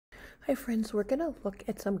Hi friends, we're going to look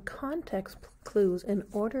at some context clues in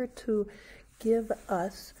order to give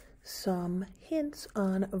us some hints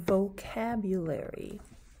on vocabulary.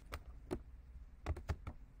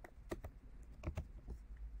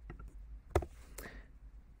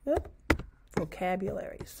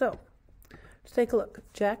 Vocabulary. So, let's take a look.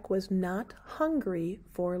 Jack was not hungry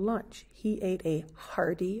for lunch. He ate a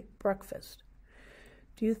hearty breakfast.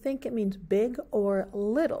 Do you think it means big or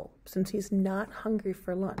little since he's not hungry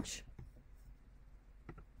for lunch?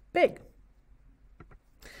 Big.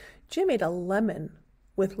 Jim ate a lemon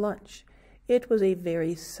with lunch. It was a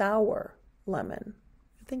very sour lemon.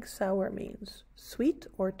 I think sour means sweet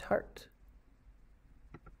or tart.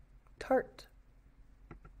 Tart.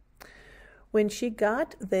 When she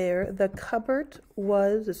got there, the cupboard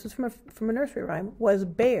was, this is from a nursery rhyme, was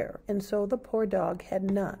bare, and so the poor dog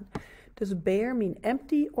had none. Does bare mean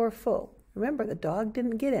empty or full? Remember, the dog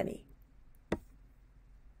didn't get any.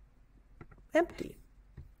 Empty.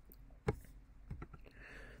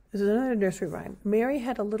 This is another nursery rhyme. Mary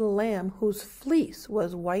had a little lamb whose fleece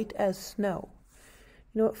was white as snow.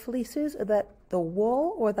 You know what fleece is? That the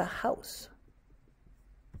wool or the house?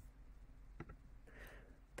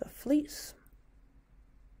 The fleece.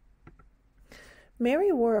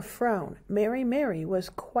 Mary wore a frown. Mary was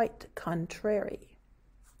quite contrary.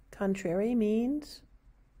 Contrary means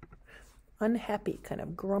unhappy, kind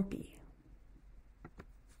of grumpy.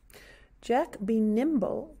 Jack be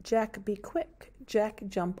nimble, Jack be quick, Jack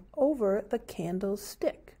jump over the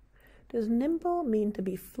candlestick. Does nimble mean to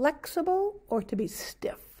be flexible or to be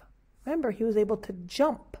stiff? Remember, he was able to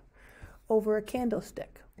jump over a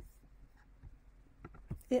candlestick.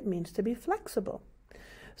 It means to be flexible.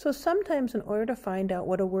 So sometimes in order to find out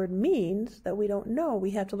what a word means that we don't know,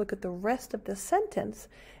 we have to look at the rest of the sentence,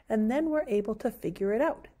 and then we're able to figure it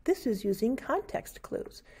out. This is using context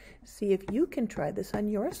clues. See if you can try this on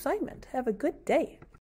your assignment. Have a good day.